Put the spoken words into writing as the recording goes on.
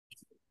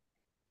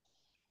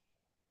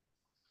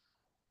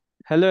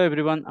Hello,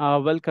 everyone.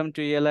 Welcome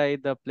to ELI,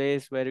 the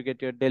place where you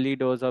get your daily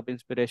dose of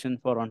inspiration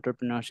for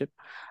entrepreneurship.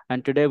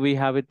 And today we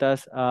have with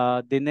us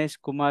Dinesh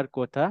Kumar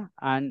Kotha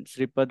and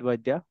Sripad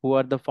Vaidya, who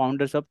are the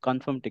founders of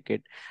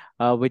Confirmtkt,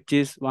 which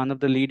is one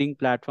of the leading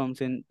platforms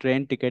in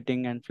train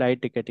ticketing and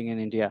flight ticketing in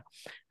India.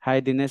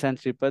 Hi, Dinesh and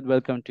Sripad.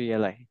 Welcome to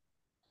ELI.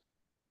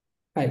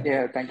 Hi.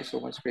 Yeah, thank you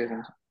so much,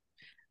 Priyanka.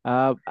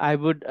 I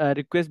would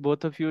request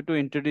both of you to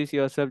introduce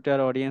yourself to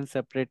our audience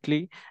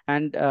separately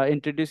and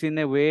introduce in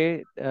a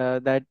way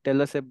that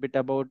tell us a bit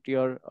about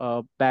your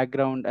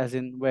background, as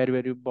in where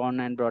were you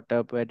born and brought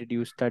up, where did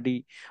you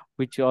study,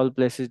 which all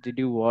places did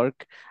you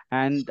work,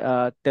 and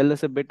tell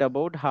us a bit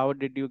about how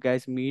did you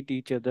guys meet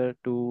each other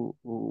to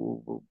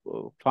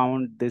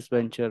found this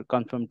venture,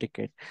 Confirm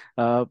Ticket.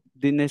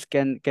 Dinesh,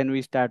 can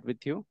we start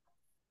with you?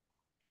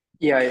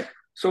 Yeah.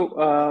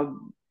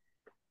 So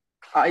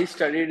I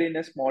studied in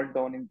a small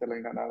town in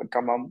Telangana,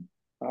 Kamam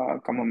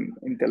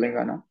in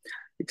Telangana.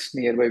 It's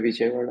nearby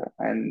Vijayawada,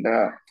 and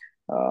uh,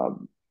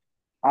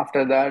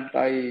 after that,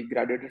 I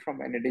graduated from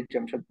NIT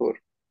Jamshedpur,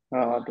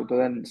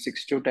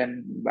 2006 to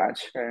 10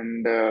 batch,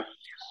 and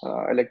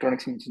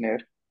electronics engineer.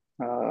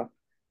 Uh,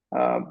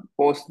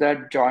 Post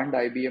that, joined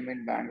IBM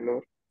in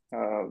Bangalore,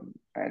 uh,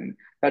 and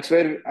that's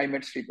where I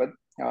met Sripad.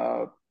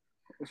 Uh,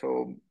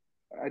 so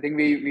I think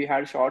we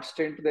had short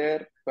stint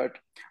there, but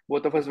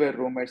both of us were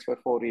roommates for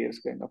 4 years,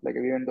 kind of like,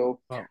 even though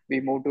Wow.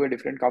 we moved to a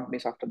different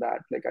companies after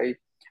that.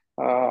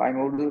 I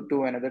moved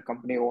to another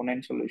company,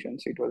 O9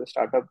 Solutions. It was a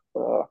startup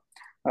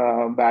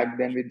back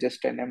then with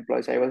just 10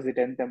 employees. I was the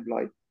 10th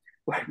employee,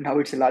 but now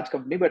it's a large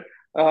company. But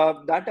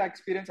that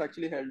experience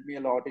actually helped me a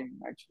lot in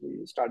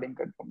actually starting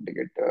Confirm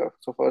Ticket.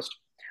 So first,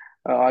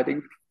 I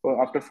think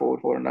after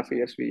 4.5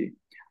 years, we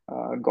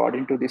got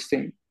into this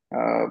thing.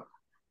 Uh,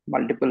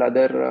 Multiple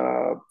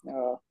other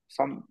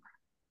some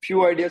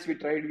few ideas we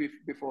tried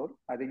before.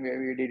 I think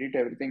we did it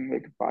everything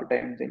like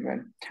part-time thing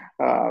when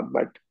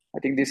but I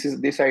think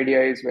this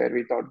idea is where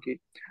we thought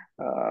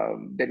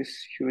there is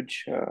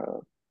huge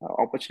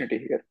opportunity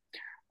here,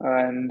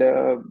 and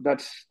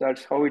that's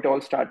how it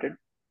all started.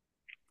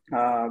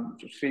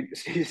 Sri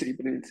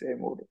will say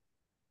more.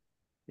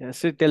 Yeah,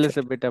 so tell us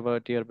a bit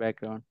about your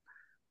background.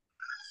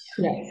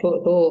 Yeah,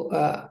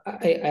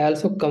 I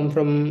also come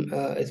from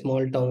a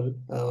small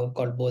town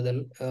called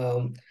Bodhan.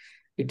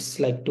 It's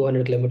like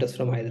 200 kilometers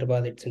from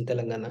Hyderabad. It's in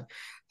Telangana.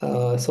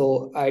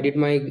 So I did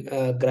my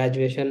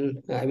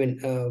graduation,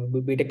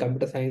 BTech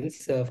Computer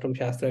Science from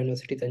Shastra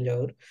University,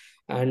 Tanjore.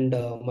 And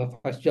my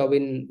first job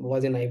in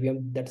was in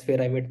IBM. That's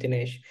where I met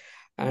Dinesh.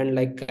 And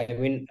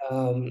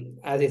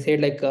as I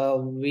said,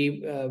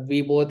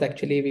 we both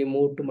actually we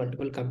moved to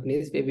multiple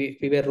companies. We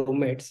were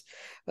roommates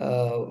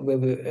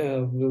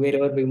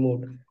wherever we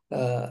moved.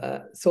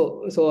 Post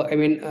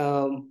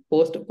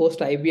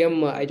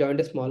IBM, I joined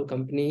a small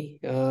company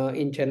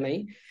in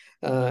Chennai,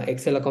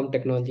 Excelacom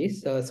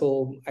Technologies.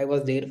 So I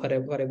was there for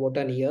about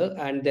an year,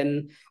 and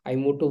then I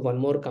moved to one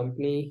more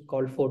company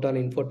called Photon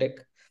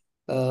Infotech.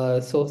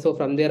 So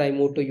from there I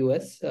moved to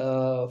US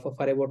for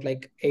about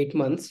like 8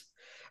 months.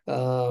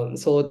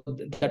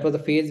 That was a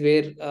phase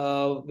where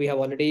we were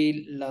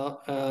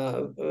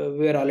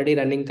already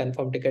running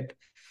Confirm Ticket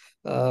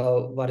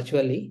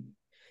virtually.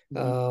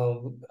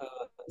 Mhm.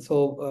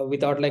 We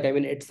thought, like, I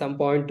mean, at some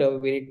point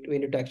we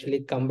need to actually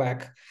come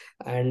back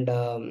and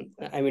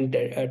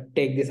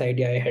take this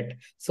idea ahead.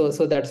 So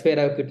that's where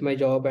I quit my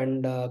job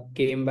and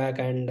came back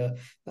and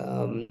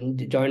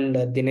joined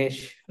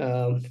Dinesh.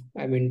 To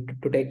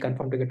take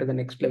Confirm to get to the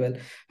next level,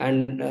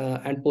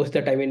 and post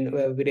that, we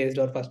raised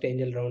our first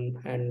angel round,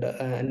 and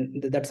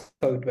that's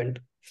how it went.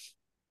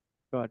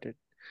 Got it.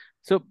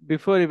 So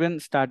before even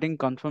starting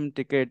Confirm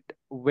Ticket,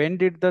 when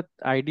did the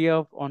idea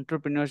of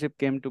entrepreneurship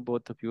came to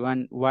both of you,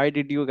 and why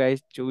did you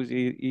guys choose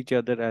each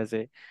other as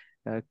a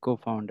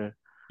co-founder?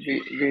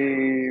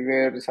 We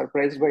were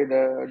surprised by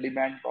the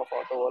demand of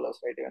auto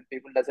wallahs, right? When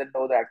people doesn't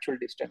know the actual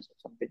distance or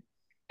something.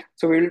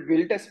 So we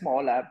built a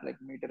small app like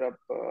Meter Up,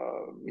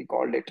 we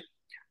called it.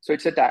 So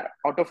it's a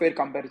auto fare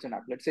comparison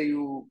app. Let's say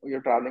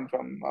you're traveling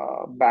from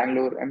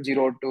Bangalore MG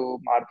Road to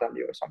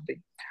Martali or something.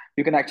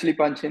 You can actually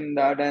punch in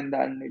that, and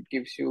then it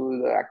gives you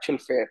the actual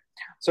fare.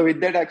 So with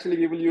that, actually,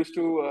 people used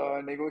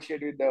to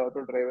negotiate with the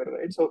auto driver,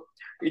 right? So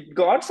it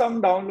got some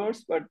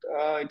downloads, but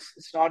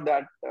it's not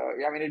that.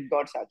 I mean, it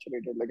got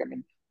saturated. Like, I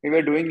mean, we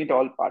were doing it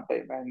all part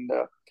time, and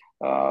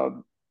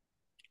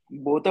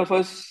both of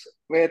us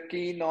were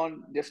keen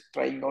on just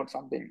trying out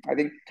something. I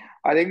think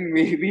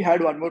we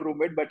had one more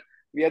roommate, but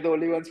we are the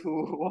only ones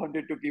who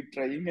wanted to keep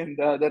trying, and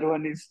the other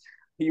one is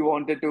he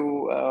wanted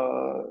to.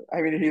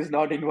 I mean, he's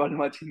not involved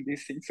much in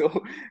these things, so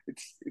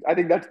it's. I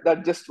think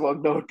that just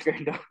worked out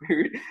kind of.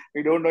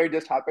 We don't know, it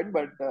just happened,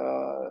 but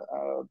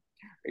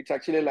it's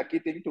actually a lucky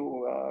thing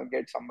to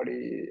get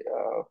somebody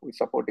who is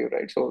supportive,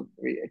 right? So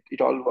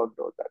it all worked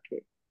out that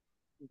way.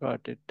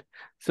 Got it.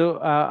 So,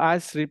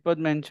 as Sripad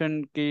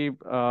mentioned, the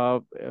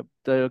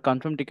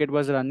Confirm Ticket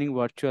was running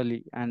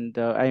virtually, and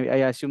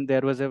I assume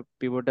there was a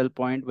pivotal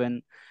point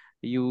when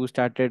you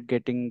started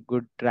getting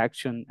good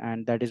traction,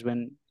 and that is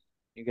when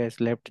you guys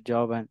left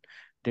job and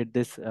did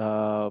this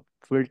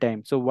full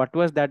time. So what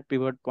was that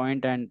pivot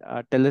point, and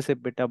tell us a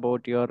bit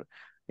about your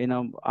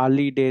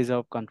early days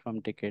of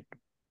Confirm Ticket.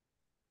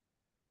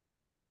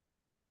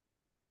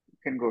 You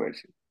can go ahead.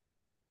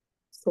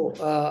 So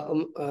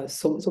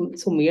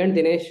me and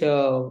Dinesh,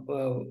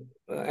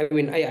 I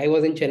mean, I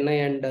was in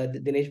Chennai and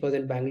Dinesh was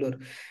in Bangalore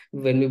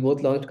when we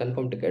both launched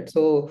Confirm Ticket.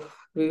 So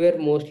we were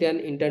mostly an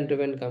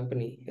intent-driven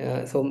company.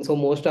 So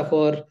most of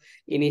our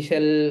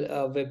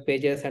initial web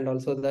pages and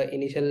also the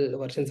initial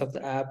versions of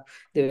the app,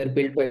 they were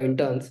built by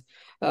interns.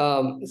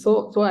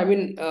 So I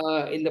mean,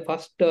 in the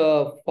first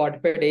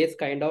 45 days,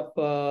 kind of,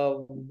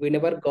 we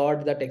never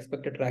got that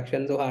expected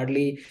traction. So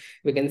hardly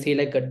we can see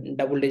like a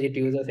double-digit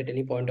users at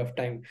any point of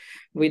time.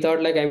 We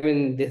thought like, I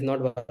mean, this is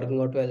not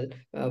working out well,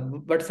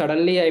 but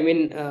suddenly, I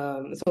mean,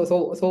 one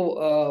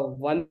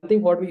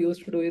thing what we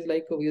used to do is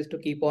like we used to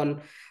keep on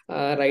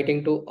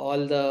writing to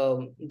all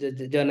the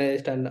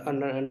journalists and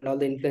all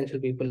the influential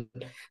people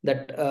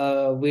that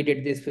we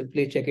did this,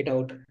 please check it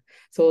out.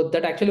 So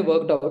that actually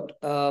worked out.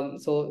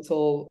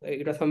 So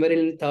it was somewhere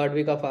in third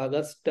week of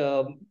August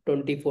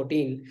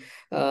 2014.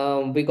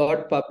 We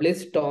got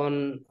published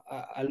on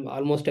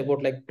almost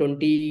about like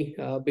 20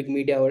 big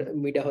media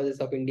houses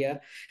of India,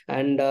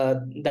 and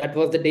that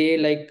was the day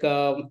like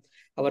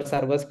our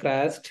servers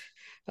crashed,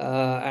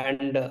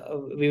 and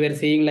we were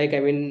seeing like,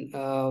 I mean,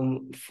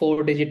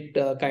 4-digit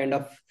kind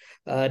of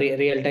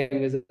real-time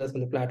users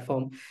on the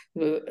platform.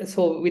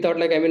 So we thought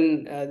like, I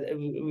mean,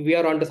 we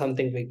are onto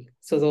something big.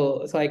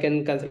 So I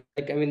can consider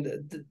like, I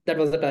mean, that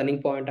was the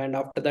turning point. And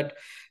after that,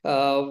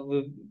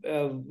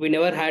 we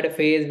never had a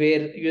phase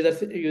where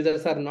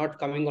users are not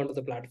coming onto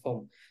the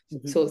platform.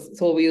 Mhm.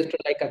 So we used to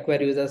like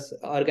acquire users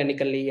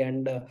organically,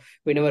 and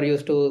we never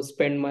used to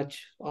spend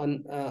much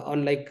on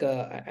like,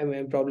 I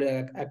mean,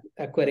 probably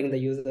acquiring the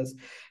users.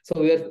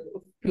 So we are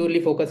purely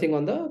focusing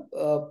on the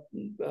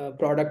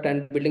product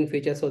and building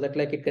features so that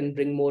like it can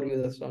bring more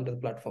users onto the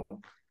platform.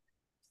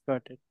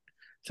 Got it.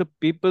 So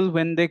people,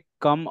 when they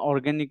come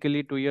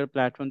organically to your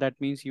platform, that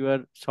means you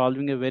are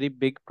solving a very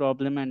big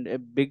problem and a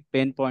big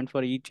pain point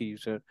for each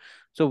user.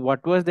 So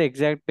what was the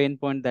exact pain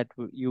point that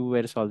you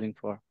were solving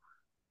for?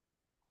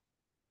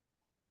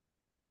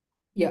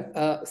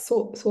 Yeah.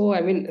 So I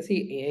mean,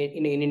 see,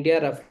 in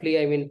India, roughly,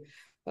 I mean,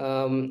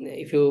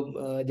 if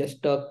you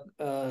just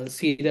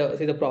see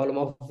the problem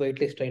of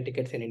waitlist train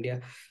tickets in India.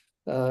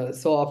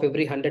 So of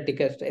every 100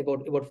 tickets,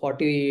 about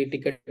 40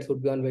 tickets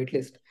would be on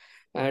waitlist,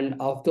 and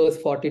of those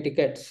 40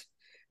 tickets,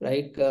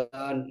 like,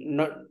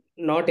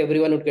 not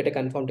everyone would get a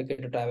confirmed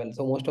ticket to travel.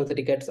 So most of the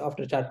tickets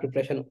after chart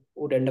preparation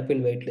would end up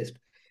in waitlist.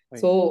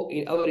 Right. So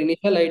our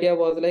initial idea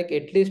was like,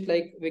 at least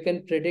like we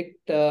can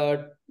predict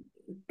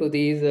to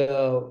these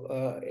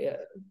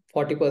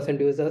 40%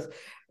 users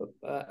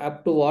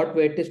up to what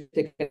waitlist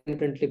they can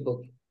currently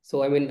book.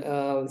 So I mean,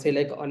 say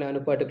like on a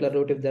particular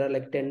route, if there are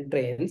like 10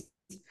 trains,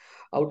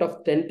 out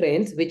of 10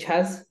 trains which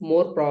has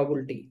more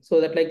probability, so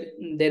that like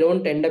they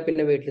don't end up in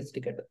a waitlist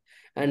ticket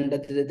and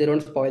that they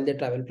don't spoil their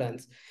travel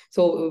plans.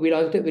 So we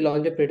launched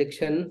a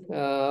prediction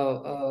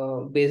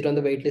based on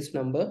the waitlist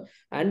number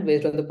and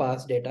based on the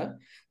past data.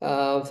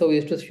 So we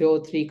used to show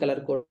three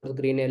color codes: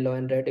 green, yellow,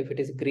 and red. If it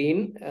is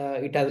green,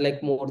 it has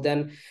like more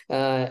than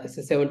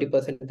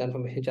 70%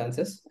 confirmation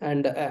chances,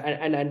 and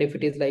if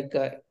it is like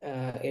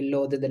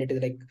yellow, then it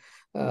is like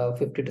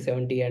 50 to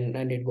 70,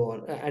 and it go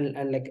on,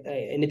 and like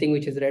anything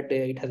which is red,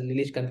 it has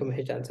least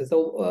confirmation chances.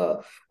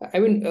 So I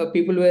mean,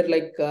 people were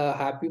like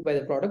happy by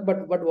the product,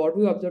 but what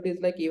we observed is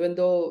like, even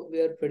though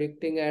we are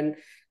predicting and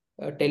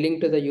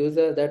telling to the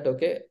user that,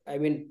 okay, I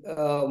mean,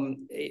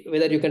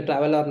 whether you can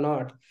travel or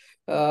not,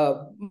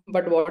 uh,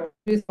 but what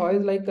we saw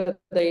is like, the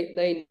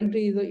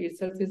inventory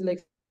itself is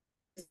like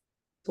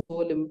so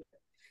limited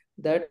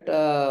that,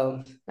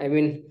 I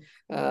mean,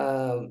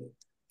 uh,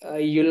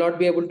 you'll not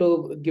be able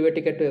to give a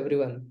ticket to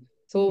everyone.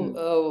 So Mm.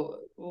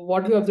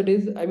 what we observed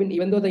is, I mean,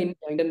 even though the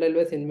Indian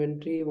Railways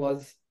inventory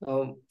was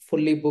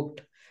fully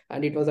booked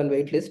and it was on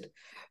wait list,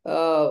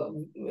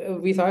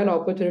 we saw an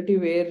opportunity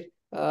where,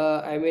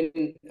 I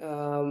mean,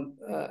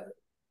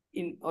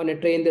 in on a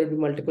train there will be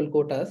multiple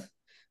quotas.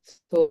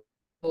 So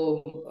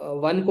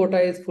one quota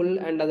is full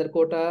and other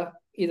quota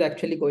is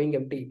actually going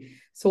empty.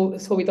 So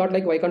we thought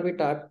like, why can't we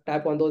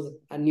tap on those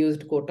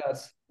unused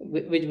quotas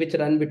which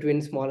run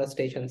between smaller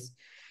stations.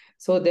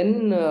 So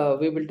then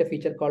we built a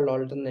feature called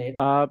alternate.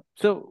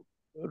 So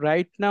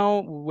right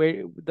now,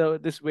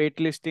 this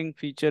waitlisting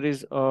feature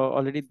is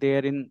already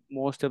there in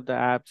most of the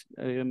apps.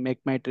 Make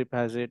My Trip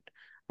has it,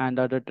 and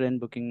other train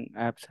booking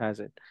apps has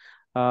it.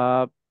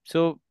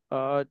 So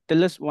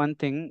tell us one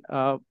thing.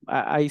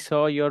 I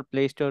saw your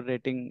Play Store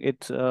rating.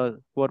 It's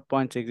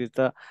 4.6. It's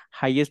the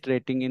highest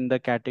rating in the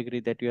category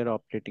that you are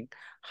operating.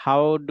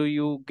 How do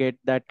you get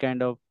that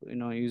kind of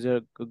user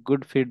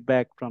good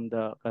feedback from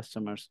the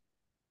customers?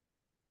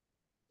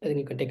 I think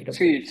you can take it up,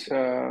 See,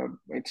 Dinesh.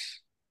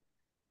 it's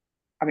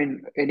I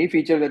mean, any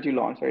feature that you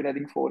launch, right? I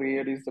think 4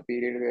 year is the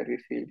period where we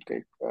feel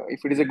like,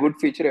 if it is a good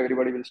feature,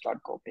 everybody will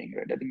start copying,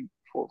 right? I think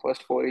for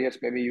first 4 years,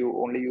 maybe you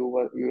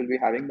will be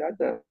having that.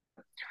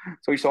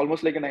 So it's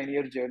almost like a 9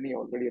 year journey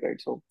already,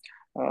 right? So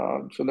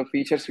the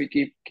features we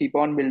keep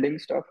on building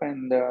stuff,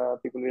 and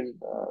people will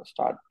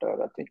start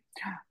that thing.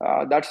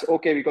 That's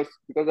okay, because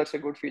that's a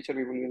good feature.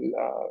 People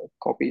will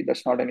copy.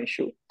 That's not an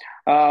issue.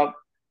 Uh,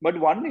 but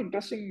one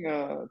interesting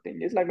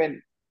thing is, like,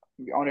 when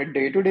on a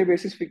day-to-day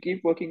basis we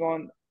keep working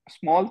on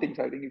small things.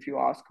 I think if you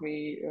ask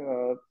me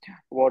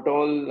what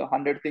all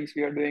 100 things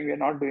we are doing, we are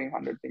not doing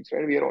 100 things,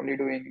 right? We are only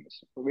doing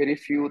very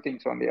few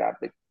things on the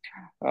app, like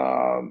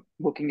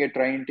booking a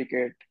train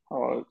ticket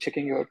or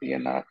checking your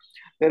PNR.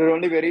 There are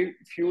only very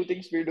few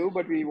things we do,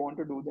 but we want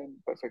to do them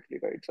perfectly,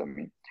 right? So I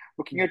mean,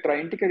 booking a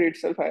train ticket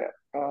itself,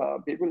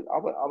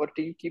 our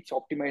team keeps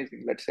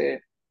optimizing. Let's say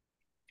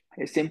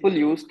a simple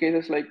use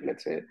case is like,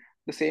 let's say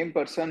the same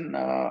person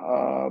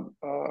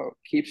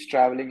keeps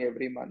traveling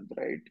every month,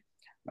 right?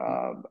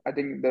 Mhm. I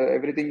think the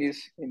everything is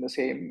in the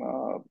same.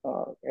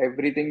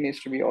 Everything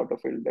needs to be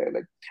autofilled there,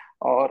 like,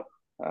 or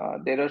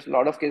there are a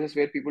lot of cases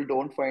where people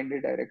don't find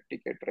a direct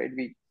ticket, right?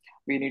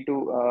 We need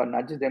to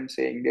nudge them,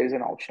 saying there is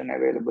an option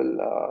available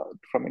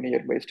from a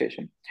nearby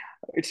station.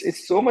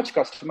 It's so much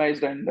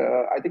customized, and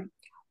I think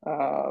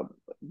uh,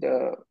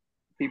 the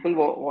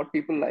what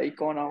people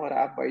like on our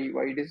app, why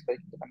it is like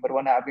the number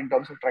one app in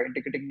terms of train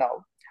ticketing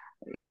now,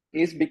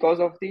 is because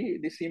of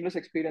the seamless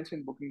experience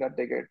in booking that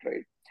they get,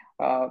 right?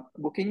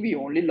 Booking we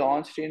only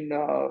launched in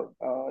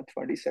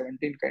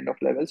 2017 kind of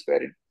levels,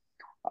 where it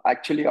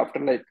actually after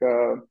like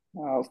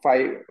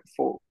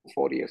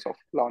 4 years of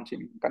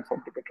launching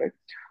confirm ticket, right?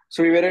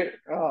 So we were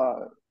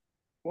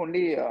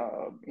only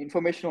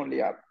information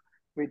only app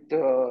with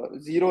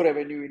zero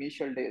revenue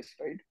initial days,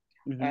 right?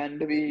 Mhm.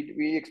 And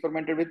we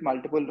experimented with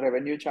multiple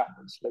revenue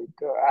channels,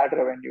 like ad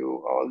revenue,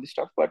 all this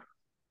stuff. But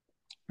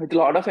with a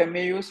lot of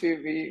MAUs,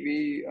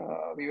 we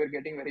were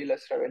getting very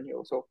less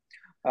revenue. So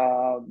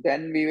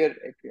then we were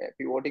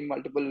pivoting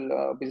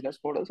multiple business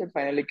models, and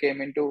finally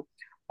came into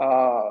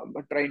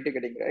train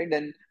ticketing, right?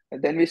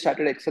 Then we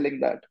started excelling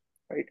that,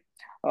 right?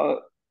 Uh,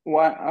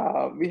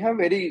 we have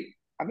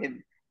I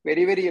mean,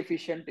 very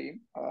efficient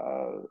team.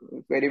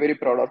 Very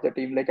proud of the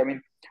team. Like, I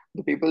mean,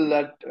 the people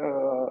that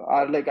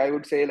are, like, I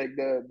would say, like,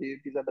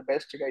 these are the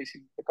best guys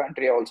in the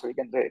country. Also, we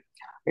can say,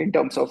 in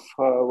terms of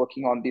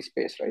working on this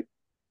space, right?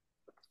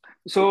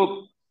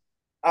 So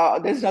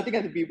there's nothing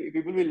as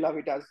people will love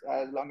it as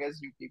long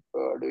as you keep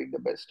doing the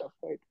best stuff,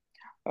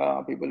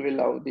 right? People will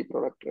love the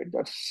product, right?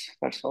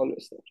 That's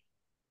always there.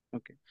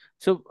 Okay.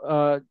 So,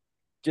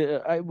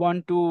 I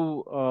want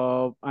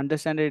to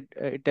understand it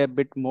a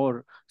bit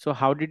more. So,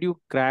 how did you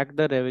crack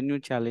the revenue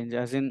challenge?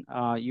 As in,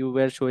 you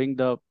were showing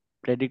the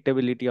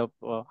predictability of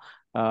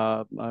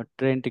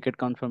train ticket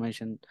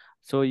confirmation.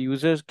 So,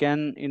 users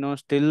can,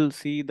 still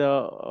see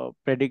the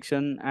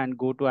prediction and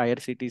go to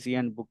IRCTC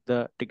and book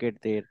the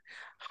ticket there.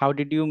 How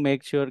did you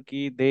make sure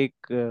ki they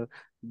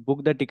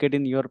book the ticket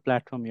in your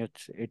platform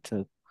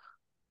itself?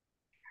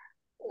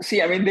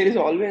 See, I mean, there is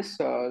always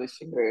this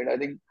thing, right? I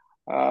think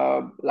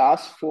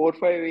last 4 or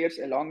 5 years,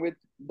 along with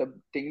the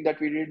thing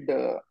that we did,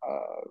 the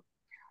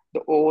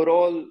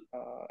overall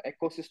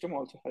ecosystem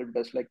also helped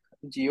us. Like,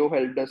 Geo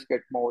helped us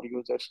get more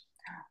users.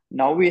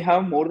 Now we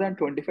have more than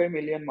 25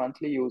 million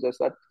monthly users.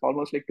 That's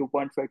almost like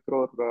 2.5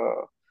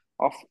 crore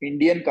of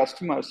Indian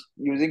customers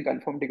using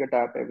Confirm Ticket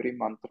app every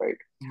month, right?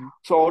 Mhm.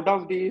 So out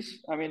of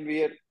these, I mean,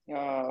 we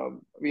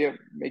are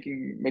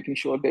making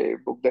sure they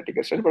book the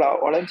tickets, right?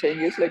 But what I'm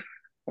saying is, like,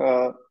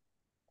 uh,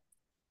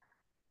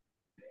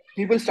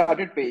 people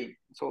started paying.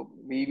 So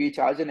we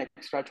charge an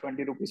extra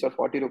 20 rupees or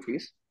 40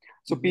 rupees.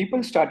 So Mhm.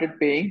 people started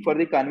paying for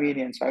the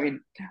convenience. I mean,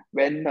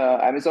 when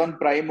Amazon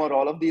Prime or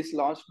all of these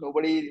launched,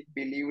 nobody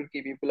believed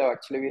that people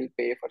actually will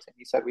pay for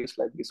any service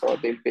like this, or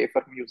they'll pay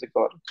for music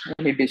or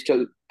any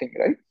digital thing,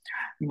 right?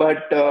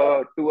 But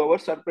to our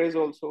surprise,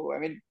 also, I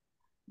mean,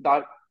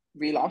 that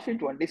we launched in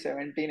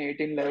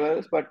 2017-18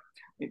 levels, but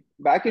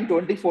back in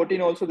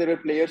 2014 also there were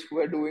players who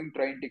were doing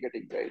train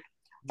ticketing, right?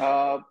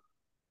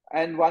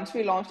 And once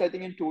we launched, I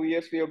think in 2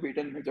 years we have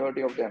beaten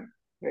majority of them,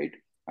 right?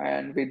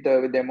 And with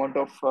the amount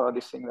of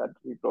this thing that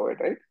we provide,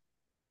 right?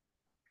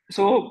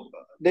 So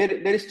there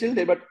is still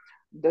there, but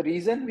the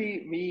reason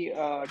we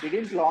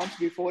didn't launch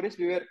before is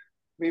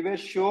we were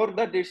sure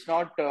that it's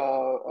not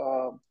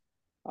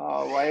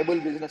viable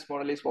business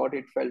model is what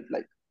it felt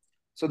like.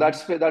 So Mhm.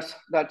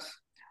 that's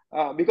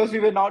because we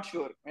were not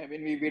sure. I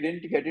mean, we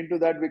didn't get into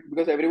that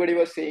because everybody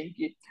was saying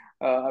ki,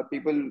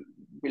 people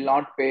will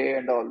not pay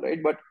and all,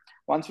 right? But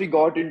once the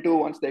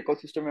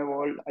ecosystem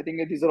evolved, I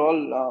think these are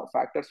all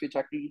factors which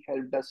actually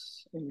helped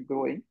us in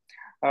growing.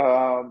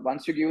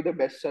 Once you give the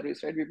best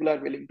service, right, people are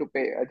willing to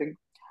pay. I think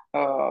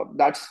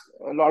that's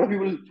a lot of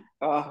people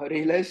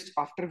realized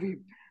after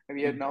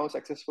we are Mhm. now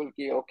successful.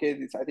 Ki, okay,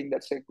 this, I think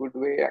that's a good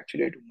way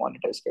actually to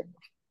monetize kind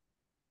of.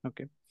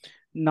 Okay.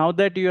 Now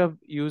that you have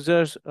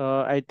users,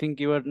 I think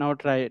you are now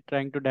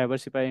trying to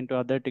diversify into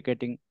other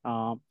ticketing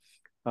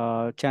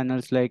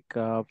channels like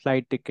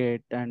flight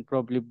ticket and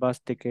probably bus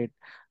ticket.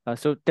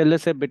 So tell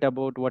us a bit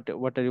about what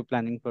are you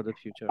planning for the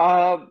future?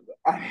 I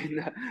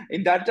mean,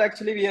 in that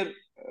actually we are.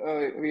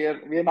 we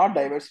are not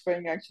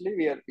diversifying actually.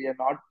 We are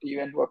not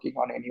even working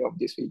on any of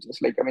these features.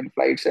 Like I mean,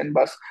 flights and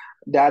bus,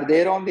 they are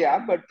there on the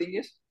app. But thing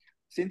is,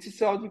 since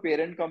it's all the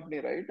parent company,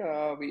 right?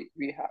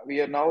 We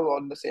are now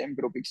on the same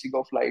group.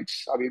 Ixigo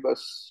Flights,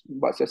 Avibus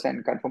buses,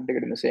 and Confirm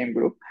Ticket in the same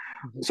group.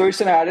 Mhm. So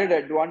it's an added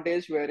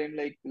advantage wherein,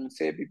 like, let's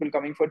say people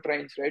coming for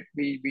trains, right?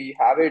 We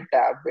have a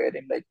tab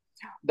wherein like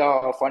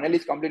the funnel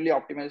is completely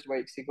optimized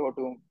by Ixigo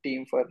to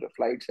team for the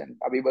flights and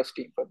Avibus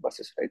team for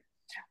buses, right?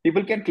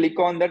 People can click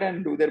on that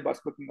and do their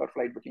bus booking or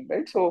flight booking,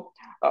 right? So,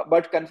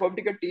 but Confirm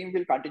Ticket team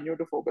will continue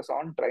to focus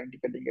on train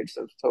ticketing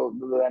itself. So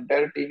the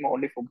entire team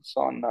only focus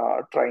on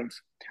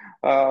trains.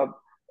 Uh,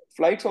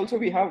 Flights also,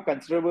 we have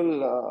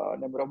considerable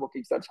number of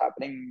bookings that's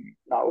happening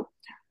now.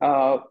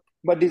 Uh,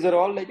 but these are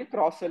all like a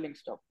cross-selling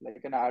stuff,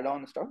 like an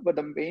add-on stuff. But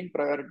the main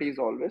priority is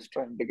always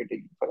train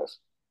ticketing for us.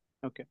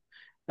 Okay.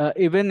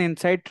 Even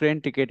inside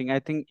train ticketing, I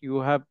think you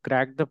have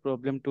cracked the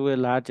problem to a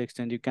large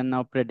extent. You can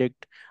now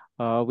predict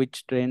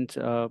which trains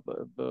will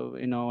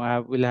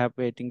have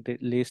waiting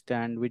list,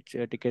 and which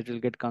ticket will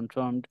get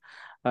confirmed,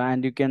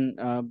 and you can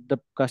the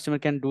customer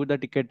can do the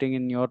ticketing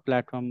in your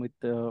platform with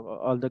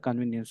all the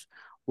convenience.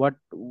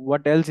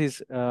 What else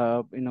is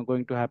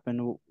going to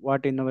happen?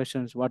 What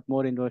innovations? What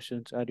more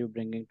innovations are you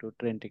bringing to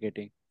train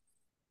ticketing?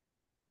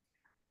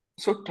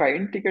 So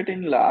train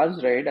ticketing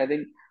large, right? I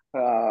think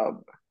uh,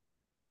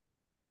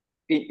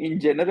 in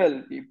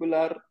general, people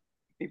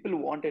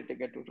want a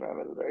ticket to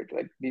travel, right?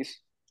 Like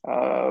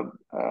uh,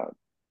 uh,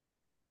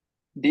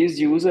 these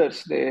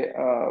users,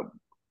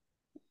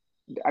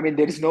 I mean,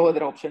 there is no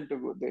other option to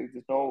go. There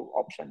is no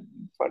option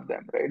for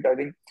them, right? I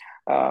think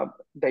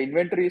the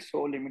inventory is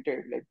so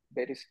limited. Like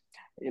there is,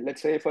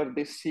 let's say for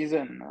this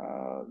season,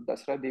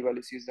 Dasra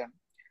Diwali season,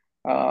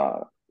 uh,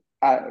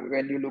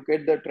 when you look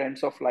at the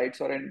trends of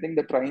flights or anything,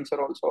 the trains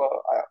are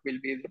also will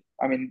be.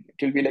 I mean,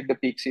 it will be like the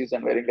peak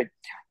season, where like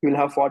you'll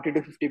have 40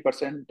 to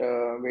 50%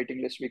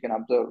 waiting list we can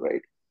observe,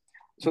 right?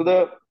 So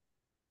Mhm.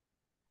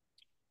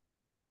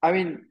 I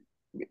mean,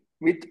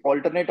 with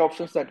alternate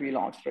options that we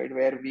launched, right,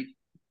 where we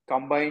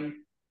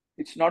combine,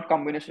 it's not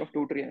combination of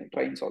two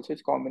trains also,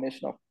 it's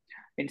combination of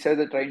inside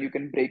the train, you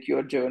can break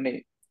your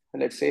journey.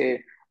 Let's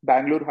say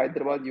Bangalore,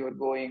 Hyderabad, you're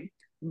going,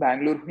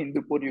 Bangalore,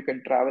 Hindupur, you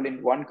can travel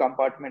in one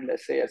compartment,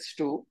 let's say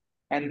S2,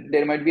 and Mhm.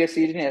 there might be a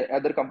seat in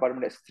other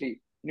compartment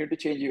S3. You need to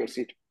change your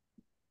seat.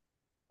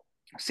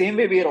 Same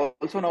way, we are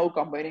also now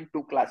combining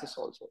two classes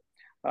also.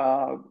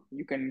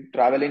 You can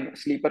travel in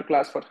sleeper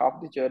class for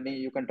half the journey.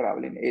 You can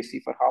travel in AC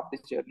for half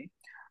this journey.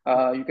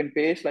 You can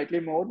pay slightly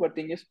more, but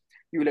thing is,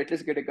 you will at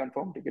least get a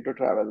confirmed ticket to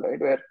travel, right?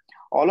 Where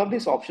all of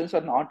these options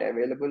are not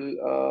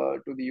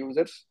available to the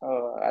users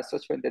as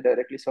such when they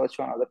directly search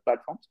on other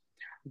platforms.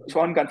 Mhm. So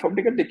on confirmed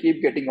ticket, they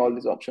keep getting all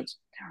these options.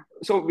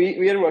 So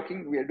we are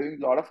working, we are doing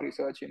a lot of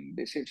research in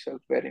this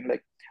itself, wherein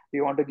like we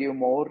want to give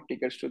more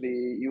tickets to the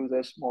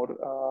users, more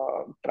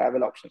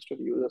travel options to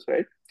the users,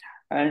 right?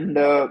 And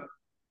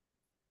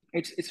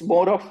it's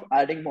more of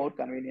adding more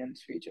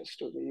convenience features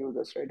to the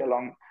users, right?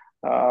 Along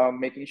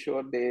making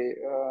sure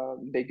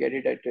they get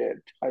it at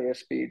higher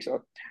speeds,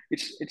 or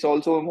it's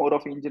also more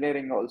of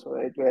engineering also,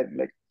 right? Where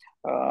like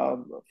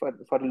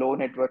for low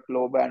network,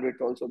 low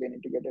bandwidth, also they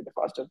need to get at a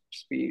faster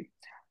speed.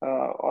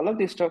 All of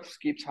this stuff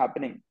keeps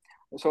happening.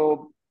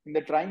 So in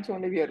the trains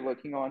only, we are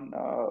working on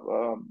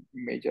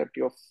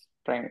majority of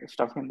train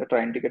stuff in the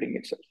train ticketing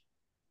itself.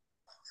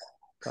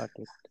 Got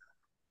it.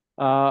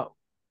 Uh,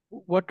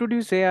 what would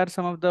you say are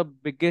some of the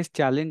biggest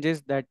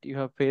challenges that you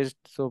have faced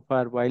so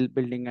far while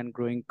building and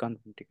growing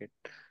Confirm Ticket?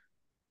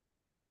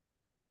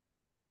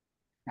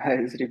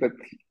 Sripad.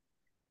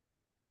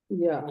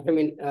 Yeah, I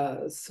mean,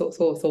 so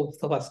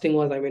first thing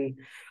was, I mean,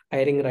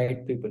 hiring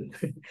right people.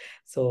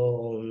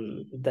 So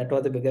that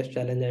was the biggest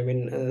challenge. I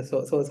mean,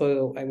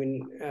 I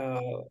mean,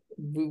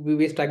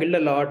 we struggled a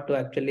lot to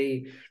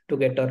actually to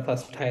get our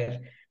first hire.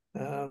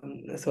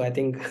 So I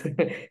think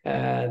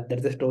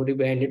there's a story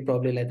behind it.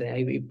 Probably like that.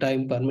 If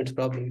time permits,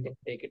 probably we can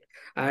take it.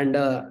 And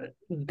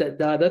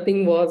the other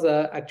thing was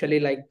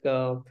actually like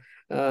so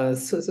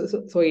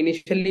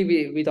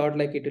initially we thought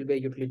like it will be a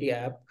utility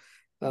app.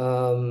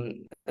 Will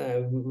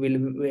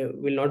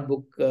not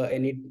book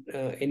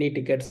any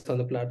tickets on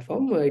the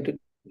platform. It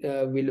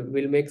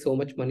will make so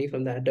much money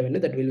from that revenue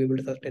that we'll be able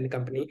to sustain the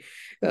company.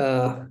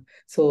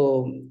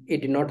 So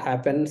it did not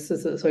happen.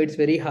 So it's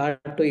very hard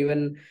to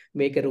even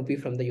make a rupee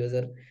from the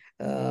user.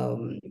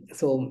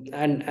 So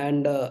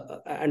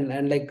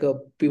and like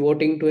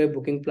pivoting to a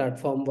booking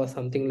platform was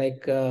something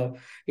like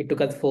it took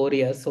us 4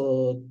 years.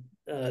 So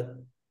uh,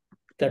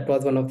 that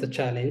was one of the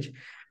challenge.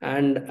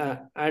 And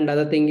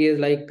other thing is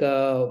like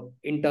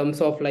in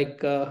terms of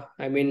like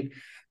I mean,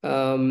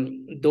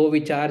 though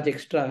we charge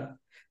extra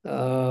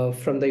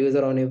from the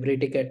user on every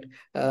ticket,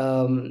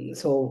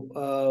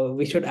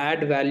 we should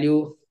add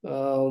value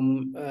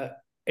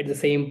at the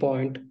same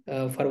point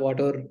for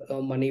whatever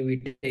money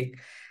we take.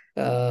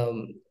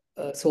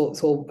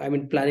 So I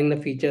mean, planning the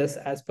features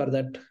as per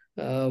that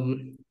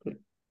um,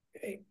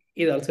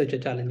 is also such a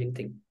challenging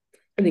thing.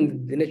 I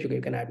think Dinesh,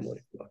 you can add more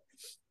if you want.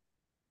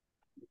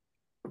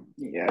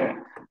 Yeah.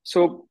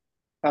 So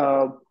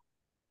uh,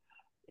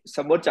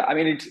 somewhat. I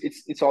mean,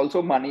 it's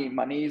also money.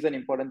 Money is an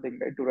important thing,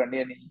 right, to run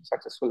any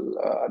successful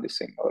this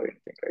thing or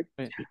anything, right?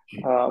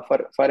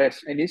 Right. For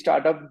us, any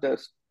startup, the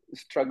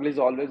struggle is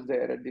always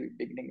there at the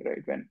beginning,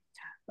 right? When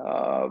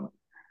uh,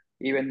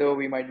 even though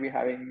we might be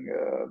having,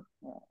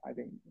 I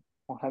think,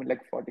 having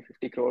like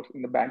 40-50 crores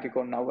in the bank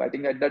account now. I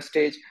think at that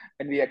stage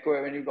when we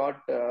acquire, when you got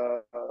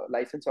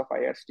license of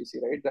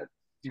IRCTC, right? That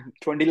Mhm.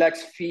 20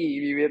 lakhs fee,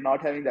 we were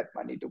not having that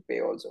money to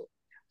pay also.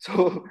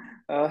 So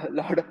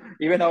lot of,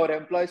 even our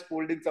employees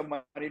pulled in some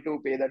money to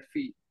pay that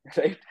fee,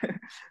 right?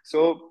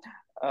 So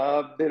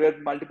there were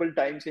multiple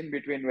times in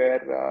between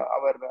where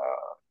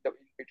in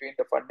between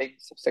the funding,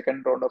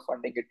 second round of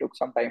funding, it took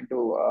some time to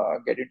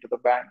get into the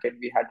bank, and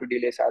we had to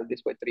delay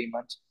salaries by 3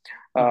 months.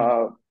 Mhm.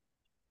 Uh,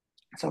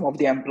 some of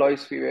the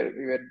employees, we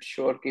were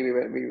sure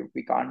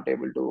we can't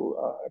able to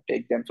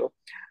take them, so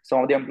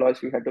some of the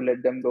employees we had to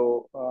let them go.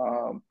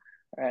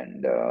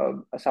 And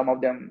some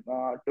of them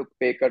took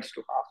pay cuts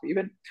to half,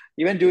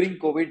 even during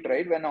COVID,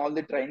 right, when all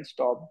the trains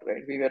stopped,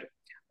 right,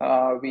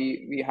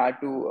 we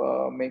had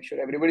to make sure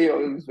everybody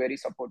was very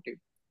supportive.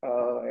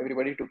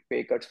 Everybody took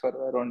pay cuts for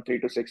around 3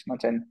 to 6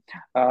 months, and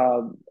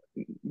uh,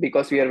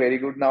 because we are very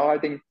good now, I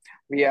think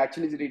we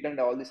actually returned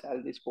all the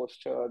salaries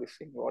post this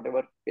thing,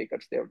 whatever pay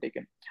cuts they have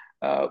taken.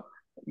 uh,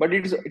 but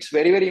it's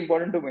very very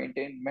important to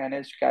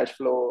manage cash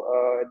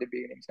flow at the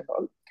beginnings and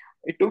all.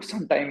 It took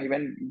some time,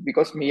 even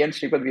because me and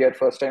Sripad, we are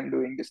first time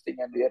doing this thing,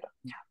 and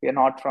we are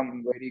not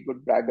from very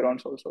good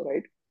backgrounds also,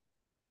 right?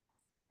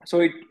 So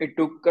it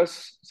took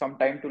us some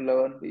time to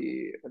learn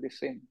this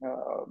thing,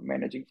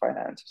 managing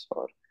finances.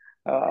 Or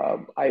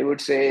I would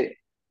say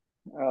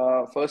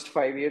first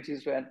 5 years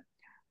is when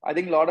I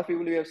think a lot of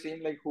people we have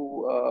seen, like,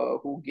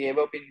 who gave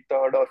up in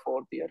third or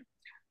fourth year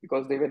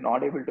because they were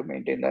not able to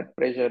maintain that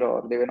pressure,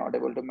 or they were not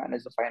able to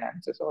manage the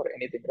finances or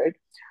anything, right?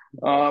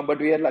 But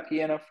we are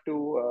lucky enough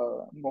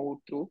to move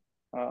through.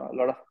 A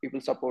lot of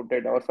people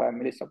supported, our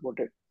family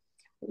supported.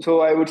 So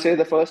I would say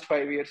the first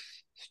 5 years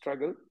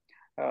struggle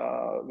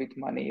with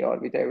money or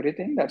with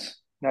everything.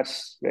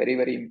 That's very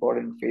very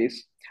important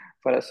phase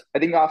for us. I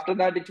think after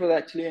that it was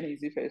actually an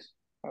easy phase.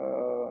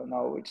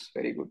 Now it's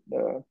very good.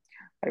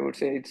 I would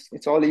say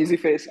it's all easy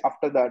phase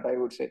after that, I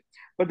would say.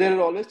 But there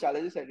are always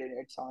challenges at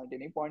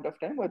any point of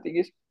time. But the thing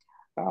is,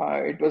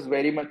 it was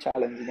very much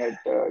challenging at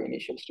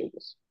initial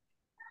stages.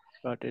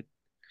 Got it.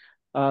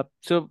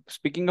 So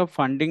speaking of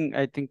funding,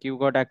 I think you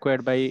got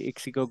acquired by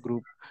Ixigo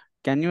Group.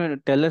 Can you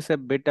tell us a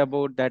bit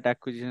about that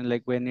acquisition,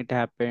 like when it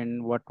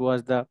happened, what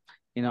was the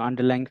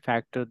underlying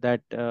factor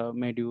that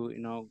made you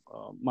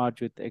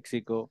merge with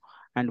Ixigo,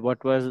 and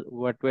what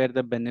were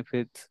the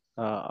benefits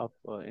of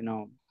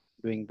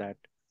doing that?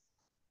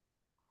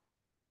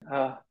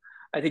 Uh,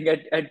 I think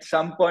at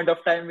some point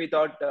of time we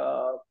thought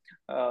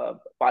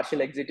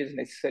partial exit is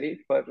necessary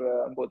for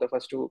both of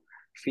us to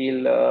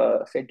feel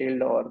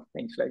settled or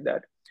things like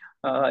that.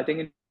 Mhm. I think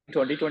in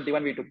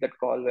 2021 we took that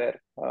call where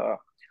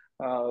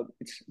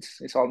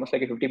it's almost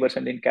like a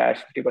 50% in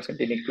cash,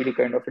 50% in equity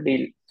kind of a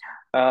deal,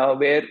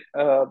 where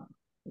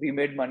we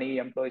made money,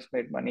 employees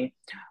made money.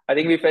 I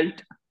think we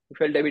felt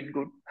a bit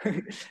good.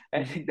 I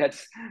Mhm. think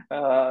that's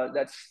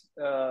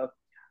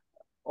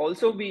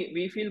also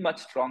we feel much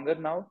stronger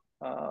now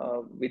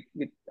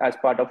with as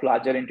part of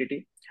larger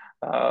entity,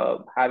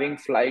 having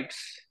flights,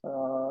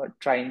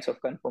 trains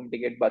of confirmed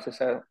ticket,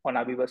 buses on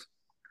Abibus.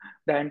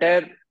 The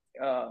entire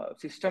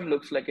system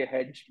looks like a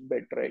hedged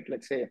bet, right?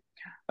 Let's say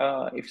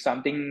if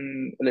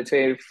something, let's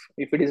say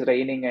if it is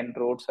raining and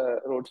roads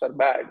are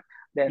bad,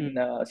 then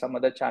Mm. some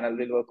other channel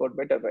will work out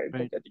better, right?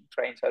 Like Right. I think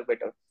trains are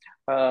better.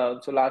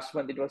 So last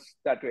month it was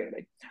that way.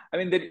 Like, I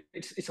mean,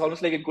 it's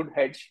almost like a good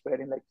hedge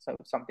wherein, like,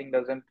 something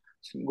doesn't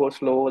go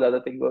slow, the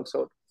other thing works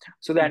out.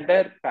 So the Mm.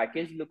 entire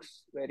package looks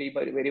very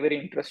very very very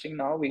interesting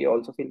now. We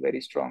also feel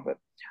very stronger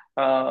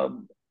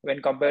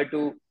when compared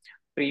to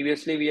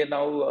previously. We are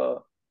now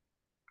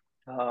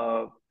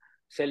uh,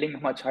 selling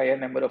much higher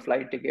number of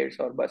flight tickets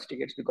or bus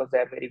tickets because they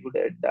are very good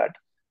at that,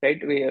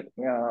 right?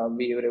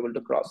 We were able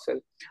to cross sell,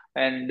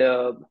 and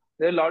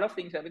there are a lot of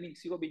things. I mean,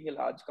 Ixigo being a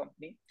large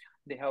company,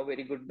 they have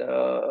very good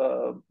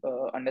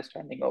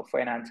understanding of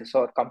finances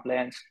or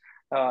compliance,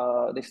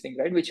 this thing,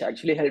 right, which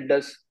actually helped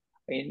us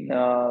in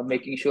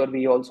making sure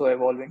we also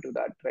evolve into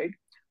that, right?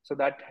 So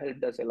that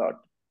helped us a lot.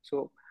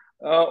 So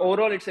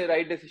overall, it's a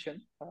right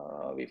decision,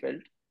 we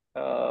felt,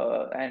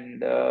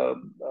 and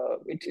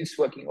it's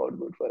working out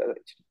good for us.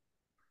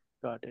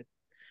 Got it.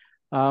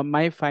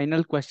 My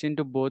final question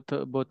to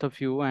both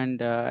of you,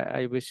 and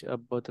I wish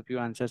both of you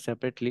answer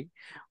separately.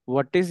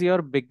 What is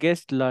your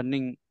biggest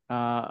learning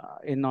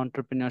in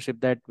entrepreneurship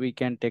that we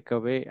can take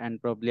away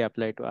and probably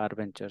apply to our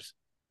ventures?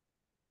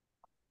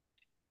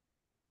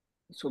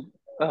 So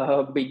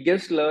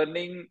biggest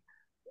learning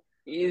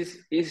is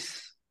is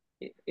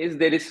is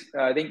there is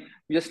I think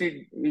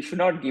we should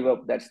not give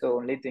up. That's the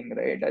only thing,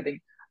 right? I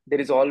think there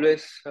is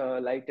always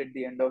light at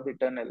the end of the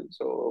tunnel.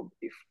 So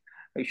if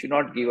we should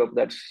not give up,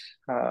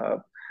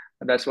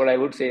 that's what I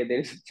would say. There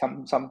is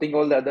something,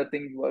 all the other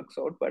things works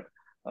out, but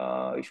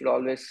you should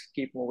always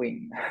keep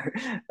moving.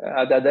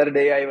 The other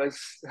day I was,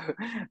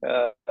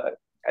 uh,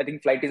 I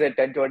think flight is at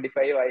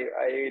 10:25.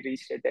 I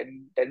reached at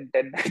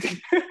 10:10. I think.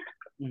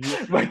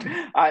 Mm-hmm. But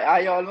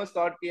I almost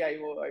thought I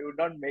would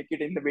not make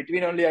it in the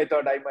between only. I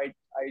thought I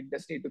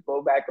just need to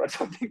go back or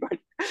something. But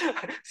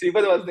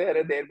Sripad was there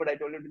and there, but I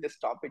told him to just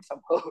stop it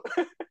somehow.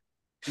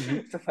 Mm-hmm.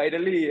 So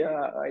finally,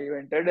 I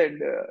entered,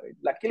 and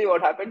luckily,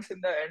 what happens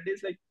in the end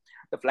is like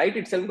the flight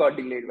itself got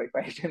delayed by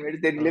 5 10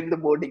 minutes. They Oh, delayed the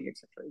boarding,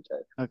 etc.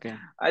 okay.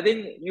 I think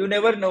you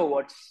never know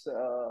what's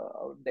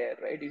out there,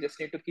 right? You just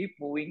need to keep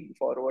moving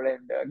forward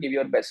and give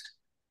your best.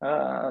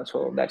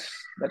 So that's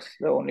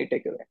the only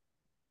takeaway.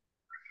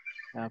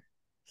 Yeah.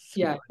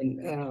 Yeah, Super. I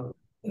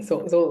mean,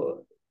 so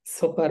so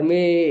so for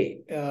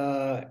me,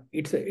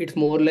 it's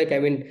more like, I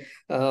mean,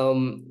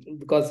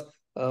 because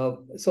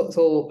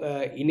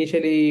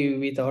initially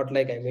we thought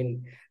like, I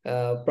mean,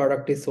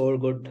 product is so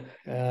good,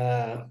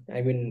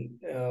 I mean,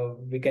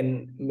 we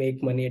can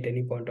make money at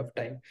any point of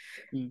time.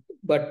 Mm.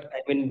 But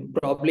I mean,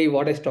 probably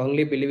what I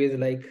strongly believe is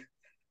like,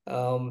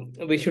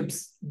 we should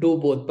do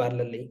both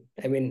parallelly.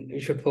 I mean, you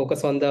should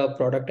focus on the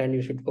product and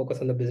you should focus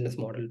on the business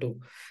model too.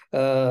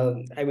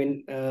 I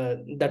mean,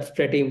 that's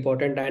pretty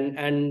important,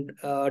 and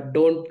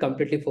don't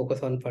completely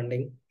focus on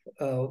funding.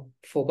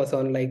 Focus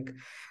on like,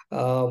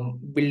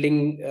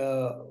 building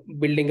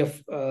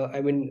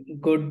I mean,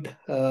 good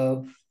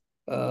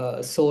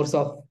source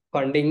of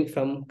funding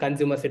from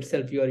consumers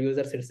itself, your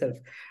users itself.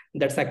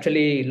 That's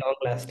actually long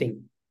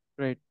lasting,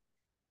 Right.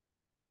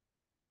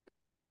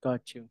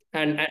 Got you.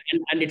 and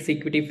it's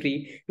equity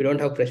free. You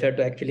don't have pressure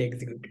to actually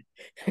execute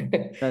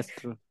it. That's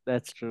true.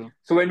 That's true.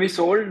 So when we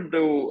sold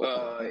to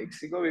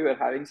Ixigo, we were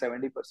having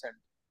 70%,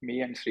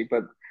 me and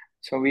Sripad.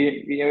 So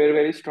we were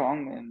very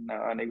strong in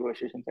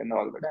negotiations and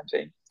all. But I'm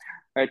saying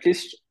at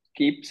least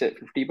keep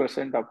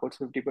 50%, upwards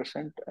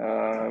 50%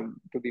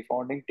 to the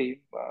founding team,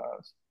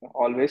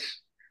 always,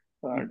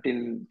 Mm.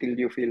 till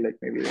you feel like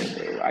maybe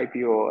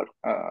IPO or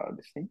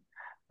this thing,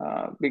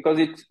 because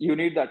it's you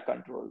need that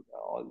control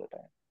all the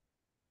time.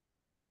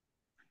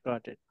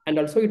 Got it. And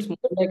also it's more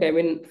like, I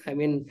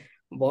mean,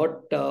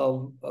 what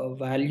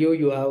value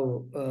you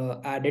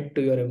have added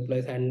to your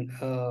employees, and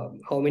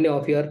how many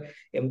of your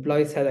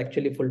employees have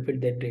actually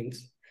fulfilled their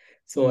dreams.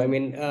 So I Mm.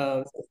 mean,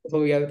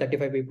 so we have a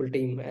 35 people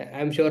team.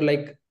 I'm sure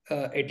like,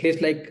 at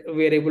least like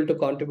we're able to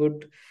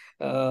contribute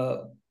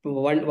uh,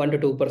 1 to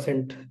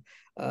 2%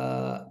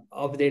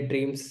 of their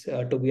dreams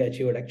to be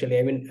achieved. Actually,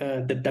 I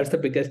mean, that's the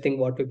biggest thing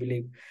what we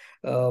believe,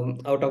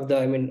 out of the,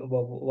 I mean,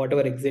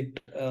 whatever exit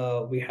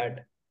we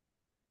had.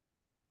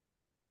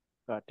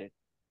 Got it.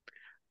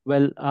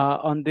 Well,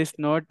 on this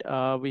note,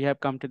 we have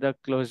come to the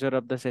closure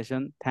of the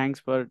session. Thanks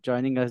for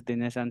joining us,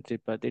 Dinesh and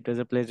Sripad. It was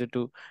a pleasure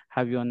to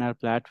have you on our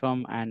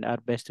platform, and our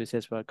best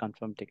wishes for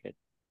Confirm Ticket.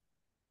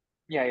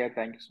 Yeah, yeah.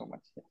 Thank you so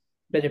much. Yeah,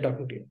 Pleasure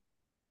talking to you.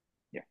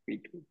 yeah. We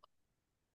too.